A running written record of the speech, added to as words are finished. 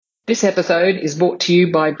This episode is brought to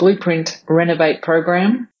you by Blueprint Renovate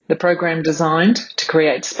Program, the program designed to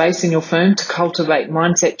create space in your firm to cultivate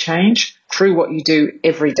mindset change through what you do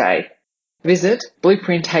every day. Visit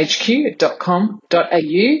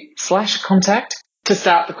blueprinthq.com.au/contact to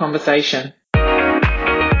start the conversation.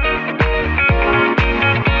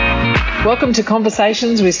 Welcome to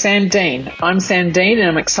Conversations with Sam Dean. I'm Sam Dean and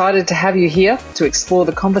I'm excited to have you here to explore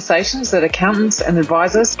the conversations that accountants and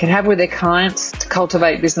advisors can have with their clients to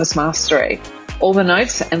cultivate business mastery. All the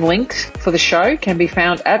notes and links for the show can be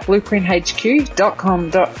found at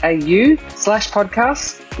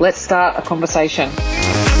blueprinthq.com.au/podcast. Let's start a conversation.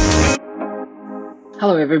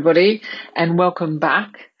 Hello everybody and welcome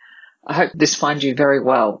back. I hope this finds you very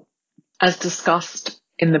well. As discussed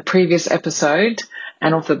in the previous episode,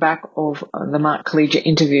 and off the back of the Mark Collegiate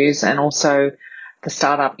interviews and also the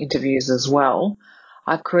startup interviews as well,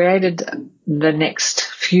 I've created the next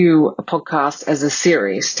few podcasts as a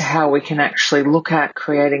series to how we can actually look at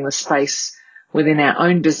creating the space within our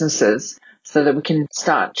own businesses so that we can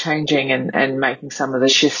start changing and making some of the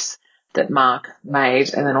shifts that Mark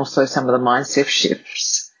made, and then also some of the mindset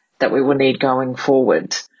shifts that we will need going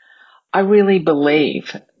forward. I really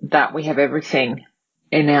believe that we have everything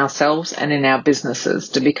in ourselves and in our businesses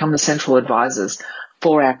to become the central advisors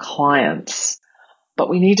for our clients. But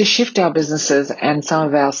we need to shift our businesses and some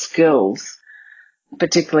of our skills,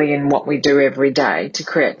 particularly in what we do every day, to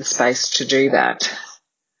create the space to do that.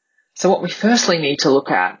 So what we firstly need to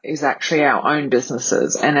look at is actually our own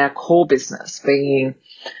businesses and our core business being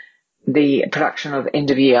the production of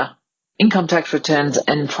end-of-year income tax returns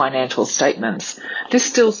and financial statements. This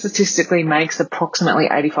still statistically makes approximately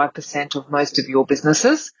 85% of most of your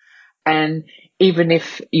businesses. And even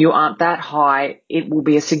if you aren't that high, it will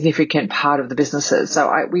be a significant part of the businesses.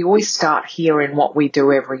 So we always start here in what we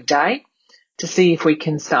do every day to see if we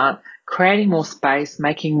can start creating more space,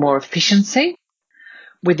 making more efficiency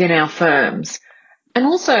within our firms, and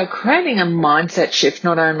also creating a mindset shift,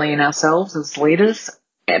 not only in ourselves as leaders,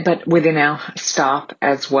 but within our staff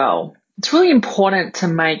as well. It's really important to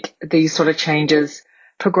make these sort of changes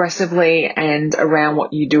progressively and around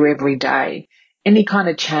what you do every day. Any kind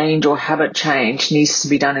of change or habit change needs to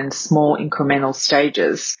be done in small incremental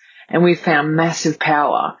stages, and we've found massive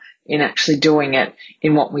power in actually doing it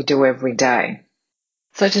in what we do every day.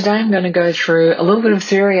 So today I'm going to go through a little bit of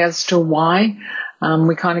theory as to why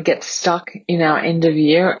we kind of get stuck in our end of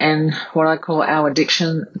year and what I call our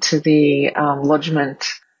addiction to the lodgement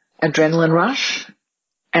adrenaline rush,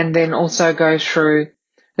 and then also go through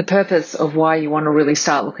the purpose of why you want to really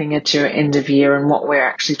start looking at your end of year and what we're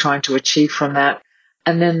actually trying to achieve from that,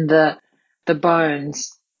 and then the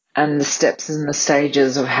bones and the steps and the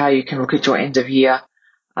stages of how you can look at your end of year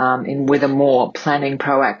with a more planning,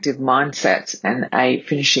 proactive mindset and a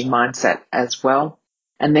finishing mindset as well,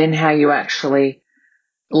 and then how you actually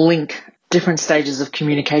link different stages of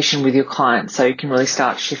communication with your clients so you can really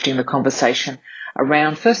start shifting the conversation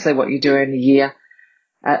around firstly what you do in the year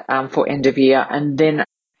for end of year, and then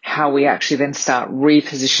how we actually then start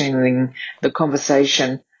repositioning the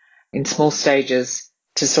conversation in small stages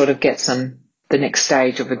to sort of get the next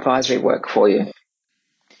stage of advisory work for you.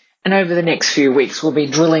 And over the next few weeks, we'll be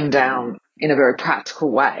drilling down in a very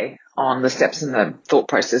practical way on the steps and the thought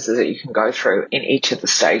processes that you can go through in each of the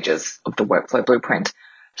stages of the workflow blueprint.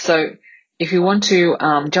 So if you want to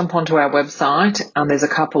jump onto our website, there's a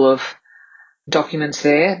couple of documents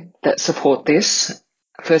there that support this.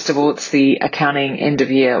 First of all, it's the accounting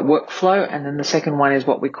end-of-year workflow, and then the second one is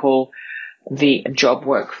what we call the job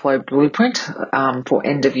workflow blueprint for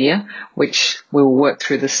end-of-year, which we'll work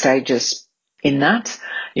through the stages in that.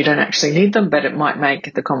 You don't actually need them, but it might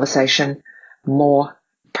make the conversation more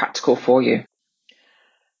practical for you.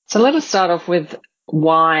 So let us start off with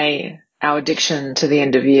why our addiction to the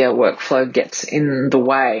end-of-year workflow gets in the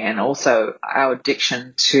way, and also our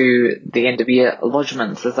addiction to the end-of-year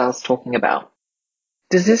lodgements, as I was talking about.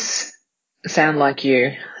 Does this sound like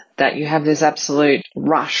you, that you have this absolute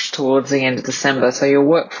rush towards the end of December? So your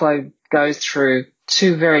workflow goes through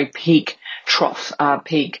two very peak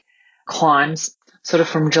climbs. Sort of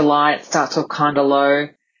from July, it starts off kind of low.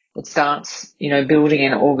 It starts, building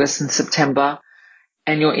in August and September.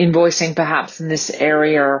 And you're invoicing perhaps in this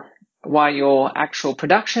area while your actual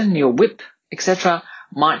production, your WIP, etc.,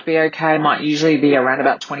 might be okay, might usually be around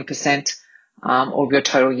about 20% of your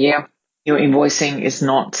total year. Your invoicing is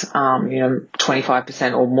not,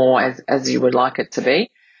 25% or more as you would like it to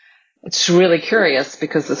be. It's really curious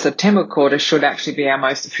because the September quarter should actually be our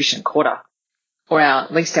most efficient quarter, or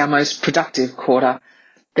at least our most productive quarter.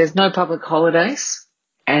 There's no public holidays,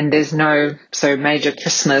 and there's no major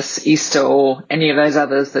Christmas, Easter, or any of those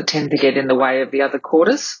others that tend to get in the way of the other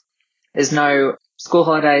quarters. There's no school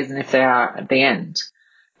holidays, and if they are, at the end.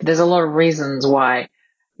 But there's a lot of reasons why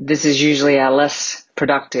this is usually our less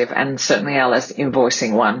productive and certainly our less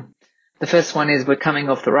invoicing one. The first one is we're coming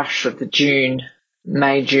off the rush of the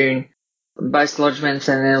May, June, both lodgements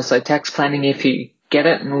and then also tax planning if you get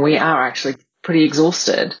it. And we are actually pretty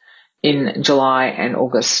exhausted in July and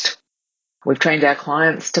August. We've trained our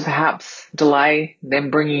clients to perhaps delay them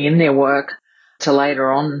bringing in their work to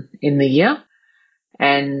later on in the year.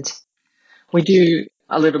 And we do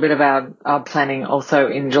a little bit of our planning also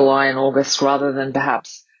in July and August rather than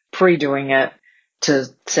perhaps pre-doing it to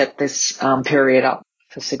set this period up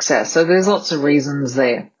for success. So there's lots of reasons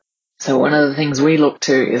there. So one of the things we look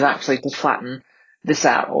to is actually to flatten this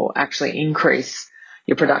out or actually increase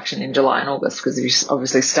your production in July and August, because if you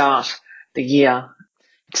obviously start the year,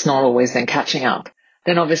 it's not always then catching up.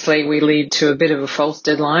 Then obviously we lead to a bit of a false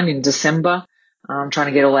deadline in December, trying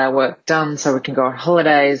to get all our work done so we can go on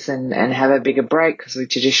holidays and have a bigger break, because we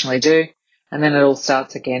traditionally do. And then it all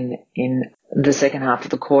starts again in the second half of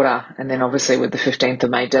the quarter, and then obviously with the 15th of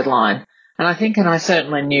May deadline. And I think, and I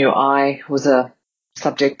certainly knew I was a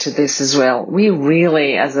subject to this as well, we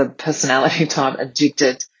really, as a personality type,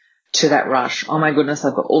 addicted to that rush. Oh my goodness,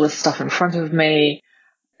 I've got all this stuff in front of me,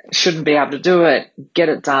 shouldn't be able to do it, get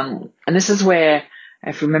it done. And this is where,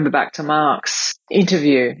 if you remember back to Mark's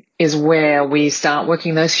interview, is where we start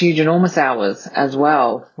working those huge, enormous hours as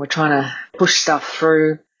well. We're trying to push stuff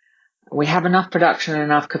through. We have enough production and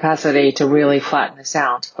enough capacity to really flatten this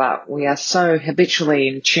out, but we are so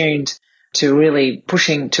habitually tuned to really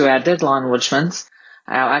pushing to our deadline lodgements,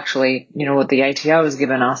 our actually, what the ATO has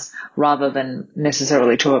given us, rather than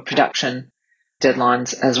necessarily to our production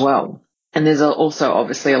deadlines as well. And there's also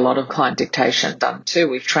obviously a lot of client dictation done too.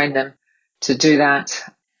 We've trained them to do that.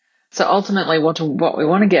 So ultimately what we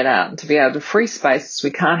want to get at, to be able to free space,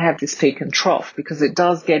 we can't have this peak and trough, because it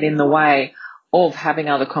does get in the way of having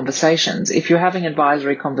other conversations. If you're having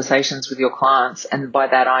advisory conversations with your clients, and by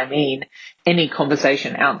that I mean any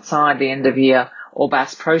conversation outside the end of year or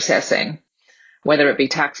BAS processing, whether it be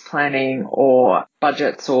tax planning or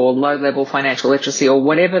budgets or low-level financial literacy or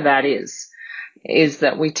whatever that is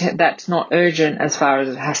that that's not urgent as far as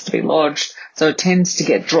it has to be lodged, so it tends to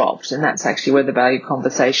get dropped, and that's actually where the value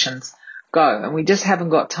conversations go. And we just haven't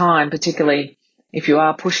got time, particularly if you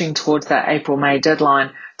are pushing towards that April-May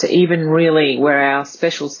deadline, to even really, where our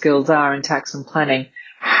special skills are in tax and planning,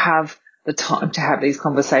 have the time to have these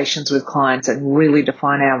conversations with clients and really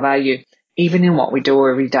define our value, even in what we do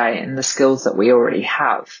every day and the skills that we already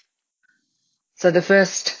have. So the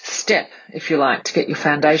first step, if you like, to get your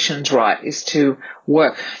foundations right is to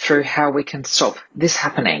work through how we can stop this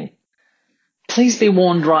happening. Please be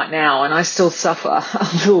warned right now, and I still suffer a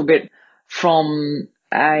little bit from,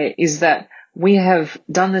 is that we have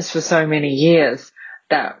done this for so many years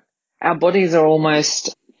that our bodies are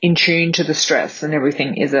almost in tune to the stress and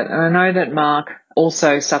everything, is it? And I know that Mark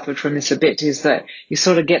also suffered from this a bit, is that you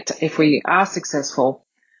sort of get to, if we are successful,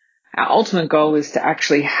 our ultimate goal is to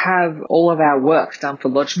actually have all of our work done for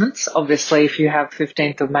lodgements. Obviously, if you have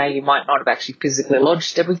 15th of May, you might not have actually physically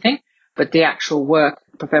lodged everything, but the actual work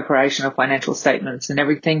for preparation of financial statements and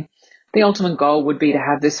everything, the ultimate goal would be to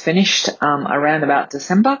have this finished around about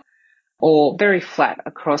December, or very flat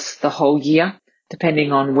across the whole year,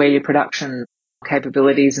 depending on where your production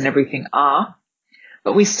capabilities and everything are.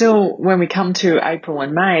 But we still, when we come to April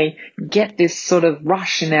and May, get this sort of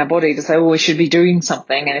rush in our body to say, well, we should be doing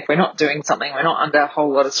something. And if we're not doing something, we're not under a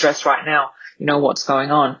whole lot of stress right now, what's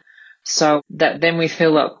going on. So that then we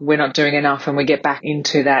feel like we're not doing enough and we get back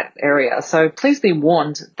into that area. So please be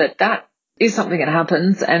warned that that is something that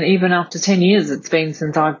happens. And even after 10 years it's been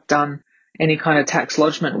since I've done any kind of tax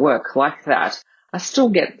lodgement work like that, I still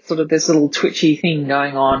get sort of this little twitchy thing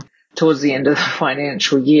going on towards the end of the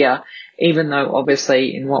financial year, even though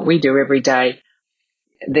obviously in what we do every day,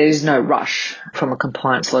 there's no rush from a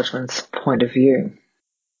compliance lodgement's point of view.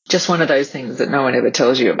 Just one of those things that no one ever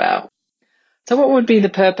tells you about. So what would be the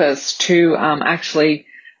purpose to actually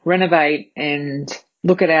renovate and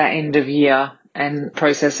look at our end of year and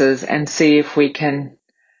processes and see if we can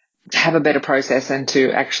have a better process and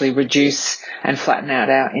to actually reduce and flatten out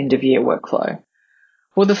our end of year workflow?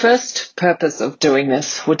 Well, the first purpose of doing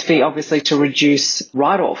this would be obviously to reduce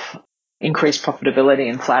write-off, increase profitability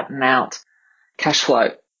and flatten out cash flow.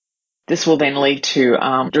 This will then lead to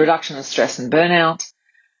the reduction of stress and burnout.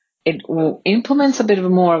 It will implement a bit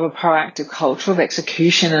of more of a proactive culture of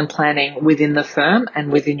execution and planning within the firm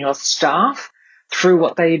and within your staff through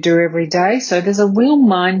what they do every day. So there's a real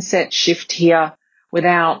mindset shift here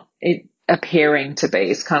without it appearing to be.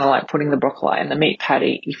 It's kind of like putting the broccoli in the meat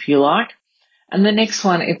patty, if you like. And the next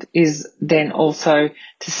one is then also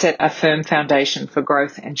to set a firm foundation for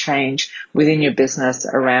growth and change within your business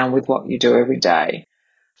around with what you do every day.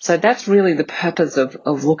 So that's really the purpose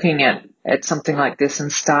of looking at something like this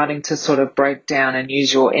and starting to sort of break down and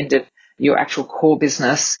use your actual core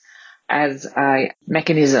business as a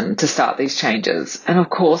mechanism to start these changes. And of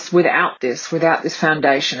course, without this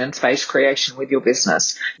foundation and space creation with your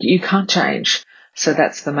business, you can't change. So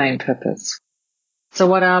that's the main purpose. So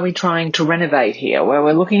what are we trying to renovate here? Well,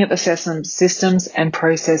 we're looking at the systems and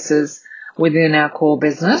processes within our core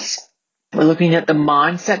business. We're looking at the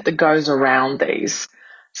mindset that goes around these.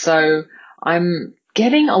 So I'm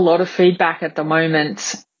getting a lot of feedback at the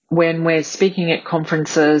moment when we're speaking at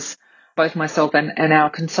conferences, both myself and our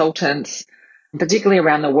consultants, particularly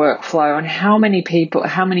around the workflow, and how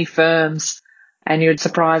many firms, and you're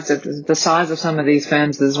surprised at the size of some of these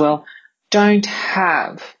firms as well, don't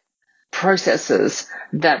have processes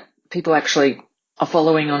that people actually are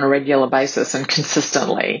following on a regular basis and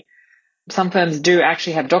consistently. Some firms do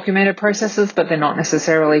actually have documented processes, but they're not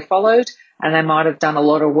necessarily followed, and they might have done a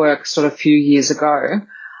lot of work sort of a few years ago.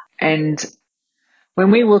 And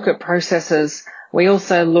when we look at processes, we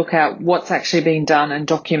also look at what's actually being done and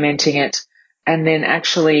documenting it, and then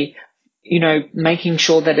actually, making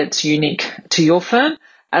sure that it's unique to your firm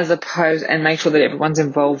and make sure that everyone's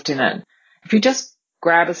involved in it. If you just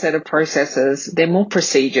grab a set of processes, they're more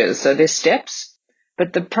procedures, so they're steps,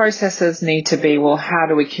 but the processes need to be, well, how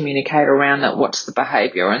do we communicate around that? What's the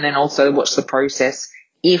behavior? And then also what's the process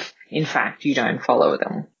if, in fact, you don't follow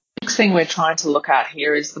them? Next thing we're trying to look at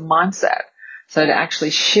here is the mindset. So to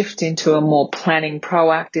actually shift into a more planning,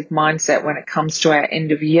 proactive mindset when it comes to our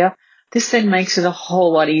end of year, this then makes it a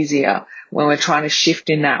whole lot easier when we're trying to shift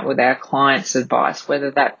in that with our clients' advice, whether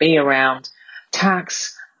that be around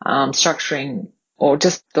tax, structuring, or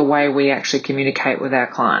just the way we actually communicate with our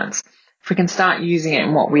clients. If we can start using it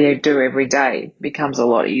in what we do every day, it becomes a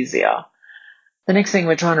lot easier. The next thing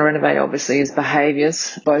we're trying to renovate, obviously, is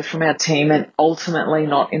behaviours, both from our team and ultimately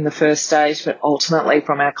not in the first stage, but ultimately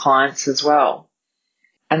from our clients as well.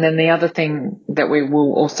 And then the other thing that we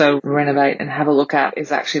will also renovate and have a look at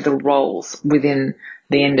is actually the roles within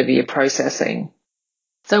the end of year processing.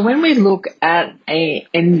 So when we look at an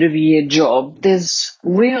end of year job, there's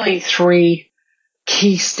really 3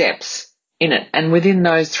 key steps in it. And within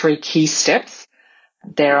those 3 key steps,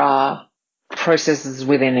 there are processes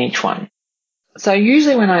within each one. So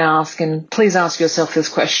usually when I ask, and please ask yourself this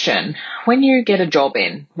question, when you get a job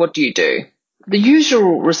in, what do you do? The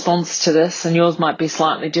usual response to this, and yours might be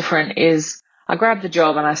slightly different, is I grab the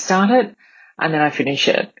job and I start it and then I finish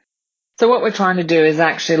it. So what we're trying to do is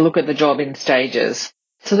actually look at the job in stages.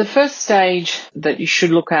 So the first stage that you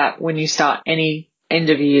should look at when you start any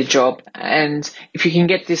end of year job, and if you can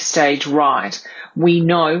get this stage right, we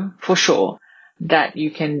know for sure that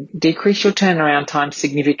you can decrease your turnaround time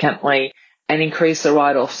significantly and increase the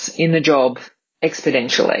write-offs in the job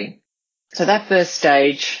exponentially. So that first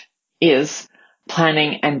stage is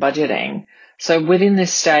planning and budgeting. So within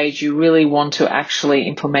this stage, you really want to actually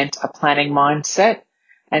implement a planning mindset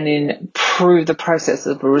and then improve the process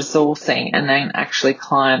of resourcing and then actually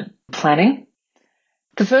client planning.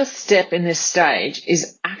 The first step in this stage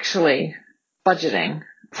is actually budgeting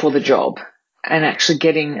for the job and actually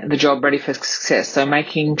getting the job ready for success. So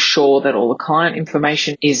making sure that all the client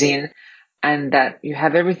information is in and that you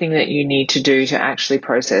have everything that you need to do to actually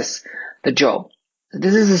process the job.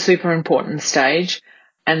 This is a super important stage.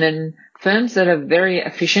 And then firms that are very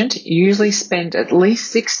efficient usually spend at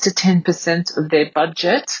least 6 to 10% of their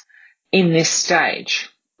budget in this stage,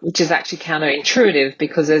 which is actually counterintuitive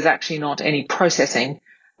because there's actually not any processing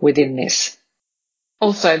within this.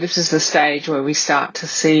 Also, this is the stage where we start to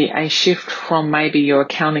see a shift from maybe your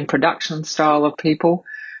accounting production style of people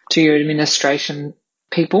to your administration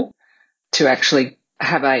people to actually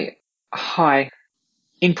have a high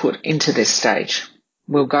input into this stage.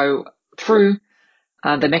 We'll go through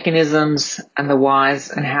the mechanisms and the whys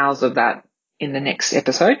and hows of that in the next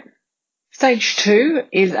episode. Stage 2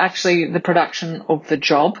 is actually the production of the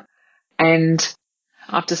job, and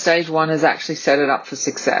after stage 1 is actually set it up for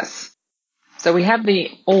success. So we have the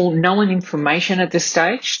all known information at this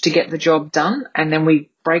stage to get the job done, and then we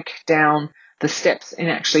break down the steps in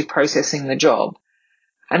actually processing the job.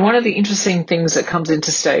 And one of the interesting things that comes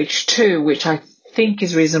into stage 2, which I think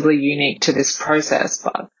is reasonably unique to this process,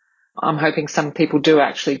 but I'm hoping some people do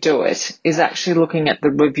actually do it, is actually looking at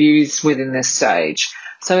the reviews within this stage.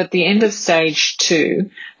 So at the end of stage 2,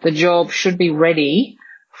 the job should be ready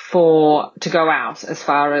to go out as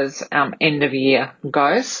far as end of year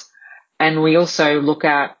goes. And we also look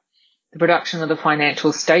at the production of the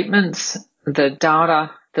financial statements, the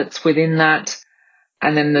data that's within that,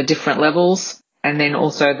 and then the different levels, and then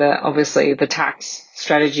also obviously the tax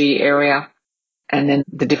strategy area, and then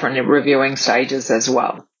the different reviewing stages as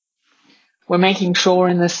well. We're making sure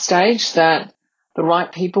in this stage that the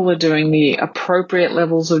right people are doing the appropriate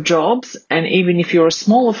levels of jobs, and even if you're a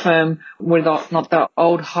smaller firm with not the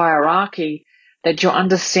old hierarchy, that you're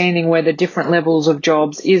understanding where the different levels of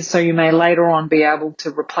jobs is, so you may later on be able to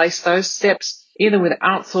replace those steps either with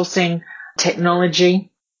outsourcing,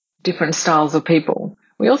 technology, different styles of people.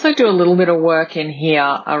 We also do a little bit of work in here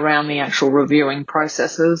around the actual reviewing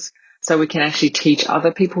processes, so we can actually teach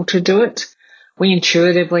other people to do it. We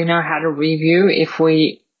intuitively know how to review if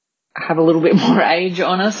we have a little bit more age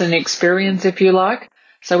on us and experience, if you like.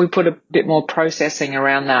 So we put a bit more processing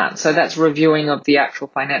around that. So that's reviewing of the actual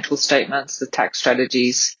financial statements, the tax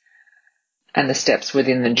strategies, and the steps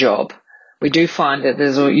within the job. We do find that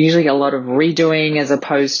there's usually a lot of redoing as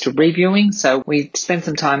opposed to reviewing. So we spend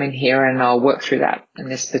some time in here, and I'll work through that in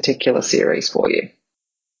this particular series for you.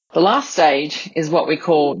 The last stage is what we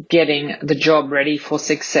call getting the job ready for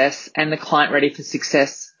success and the client ready for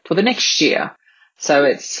success for the next year. So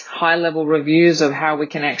it's high-level reviews of how we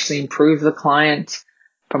can actually improve the client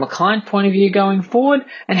from a client point of view going forward,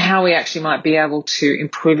 and how we actually might be able to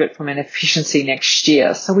improve it from an efficiency next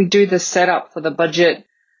year. So we do the setup for the budget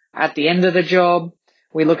at the end of the job.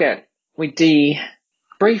 We debrief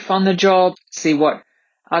on the job, see what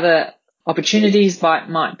other opportunities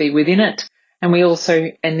might be within it. And we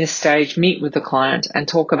also, in this stage, meet with the client and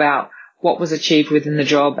talk about what was achieved within the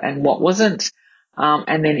job and what wasn't,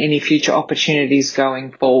 and then any future opportunities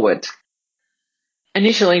going forward.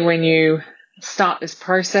 Initially, when you start this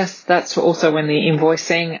process, that's also when the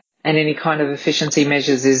invoicing and any kind of efficiency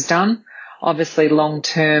measures is done. Obviously, long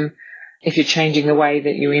term, if you're changing the way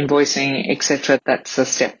that you're invoicing, etc., that's a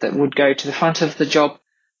step that would go to the front of the job.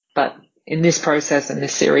 But in this process, in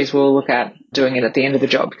this series, we'll look at doing it at the end of the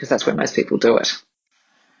job because that's where most people do it.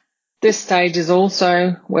 This stage is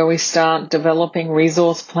also where we start developing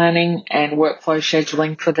resource planning and workflow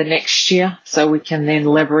scheduling for the next year, so we can then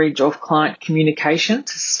leverage off client communication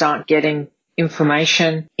to start getting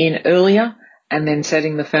information in earlier and then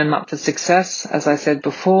setting the firm up for success, as I said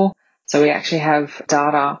before. So we actually have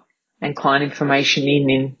data and client information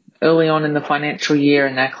in early on in the financial year,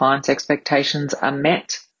 and our clients' expectations are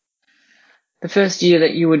met. The first year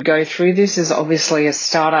that you would go through this is obviously a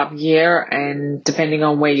startup year, and depending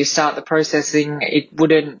on where you start the processing, you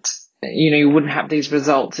wouldn't have these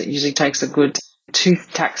results. It usually takes a good 2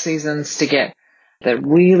 tax seasons to get the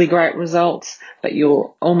really great results, but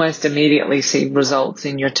you'll almost immediately see results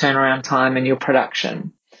in your turnaround time and your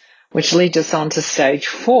production, which leads us on to stage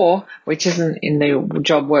 4, which isn't in the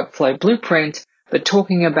job workflow blueprint, but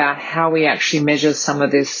talking about how we actually measure some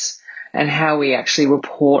of this and how we actually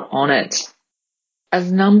report on it. As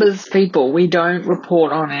numbers people, we don't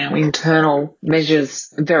report on our internal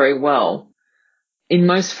measures very well. In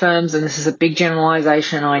most firms, and this is a big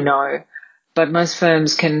generalization, I know, but most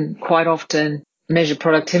firms can quite often measure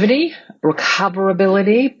productivity,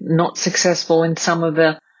 recoverability, not successful in some of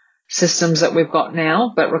the systems that we've got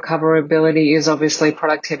now, but recoverability is obviously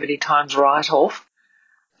productivity times write-off.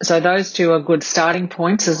 So those two are good starting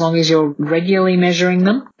points as long as you're regularly measuring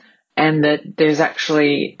them and that there's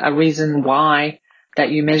actually a reason why that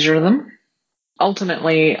you measure them.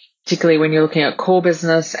 Ultimately, particularly when you're looking at core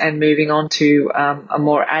business and moving on to a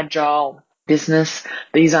more agile business,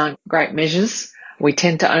 these aren't great measures. We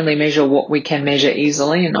tend to only measure what we can measure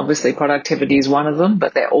easily, and obviously productivity is one of them,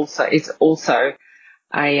 but it's also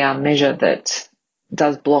a measure that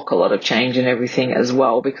does block a lot of change and everything as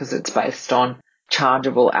well because it's based on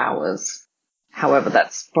chargeable hours. However,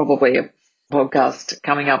 that's probably a podcast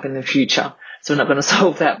coming up in the future, so we're not going to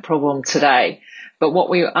solve that problem today. But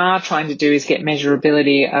what we are trying to do is get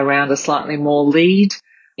measurability around a slightly more lead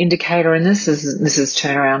indicator in this. This is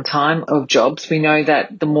turnaround time of jobs. We know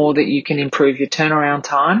that the more that you can improve your turnaround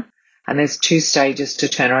time, and there's 2 stages to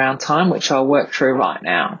turnaround time, which I'll work through right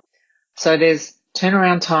now. So there's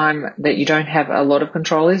turnaround time that you don't have a lot of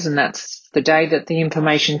control is, and that's the day that the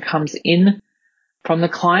information comes in from the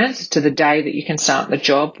client to the day that you can start the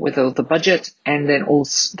job with all the budget and then all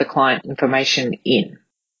the client information in.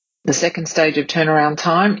 The second stage of turnaround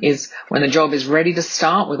time is when the job is ready to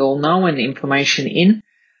start with all known information in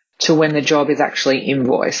to when the job is actually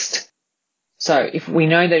invoiced. So if we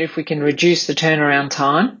know that if we can reduce the turnaround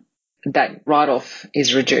time, that write-off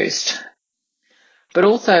is reduced. But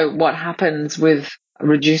also what happens with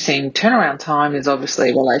reducing turnaround time is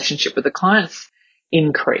obviously relationship with the clients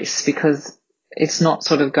increase because it's not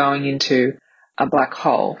sort of going into a black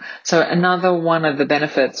hole. So another one of the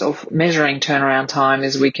benefits of measuring turnaround time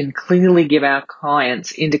is we can clearly give our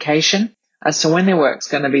clients indication as to when their work's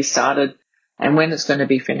going to be started and when it's going to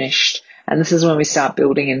be finished. And this is when we start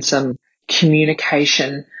building in some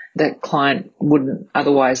communication that client wouldn't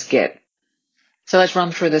otherwise get. So let's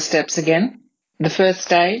run through the steps again. The first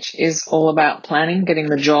stage is all about planning, getting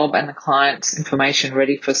the job and the client's information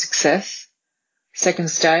ready for success. Second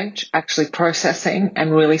stage, actually processing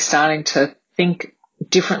and really starting to think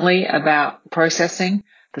differently about processing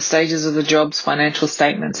the stages of the job's financial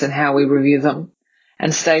statements and how we review them.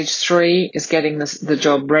 And stage 3 is getting the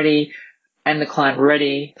job ready and the client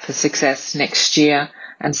ready for success next year,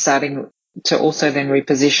 and starting to also then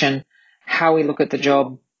reposition how we look at the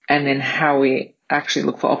job and then how we actually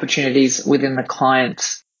look for opportunities within the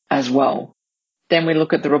clients as well. Then we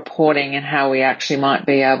look at the reporting and how we actually might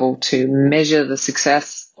be able to measure the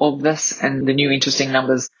success of this and the new interesting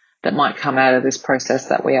numbers that might come out of this process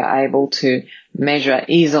that we are able to measure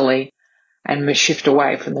easily and shift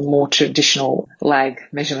away from the more traditional lag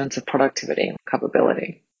measurements of productivity and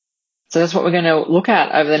capability. So that's what we're going to look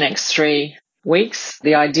at over the next 3 weeks.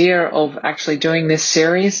 The idea of actually doing this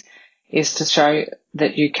series is to show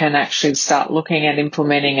that you can actually start looking at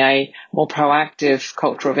implementing a more proactive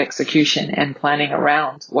culture of execution and planning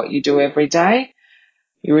around what you do every day.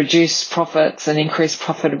 You reduce profits and increase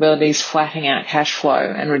profitabilities, flattening out cash flow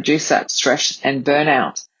and reduce that stress and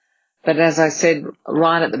burnout. But as I said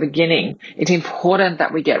right at the beginning, it's important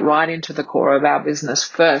that we get right into the core of our business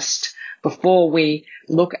first before we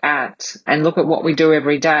look at what we do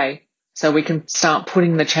every day, so we can start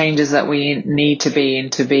putting the changes that we need to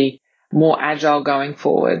be more agile going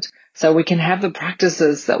forward, so we can have the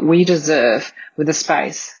practices that we deserve with the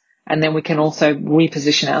space, and then we can also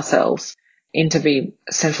reposition ourselves into be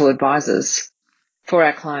central advisors for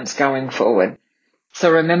our clients going forward.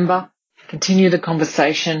 So remember, continue the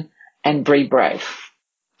conversation and be brave.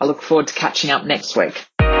 I look forward to catching up next week.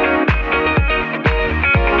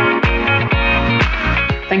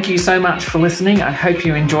 Thank you so much for listening. I hope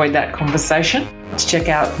you enjoyed that conversation. To check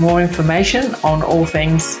out more information on all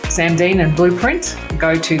things Sam Dean and Blueprint,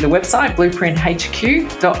 go to the website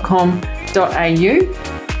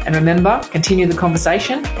blueprinthq.com.au. And remember, continue the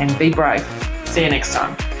conversation and be brave. See you next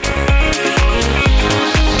time.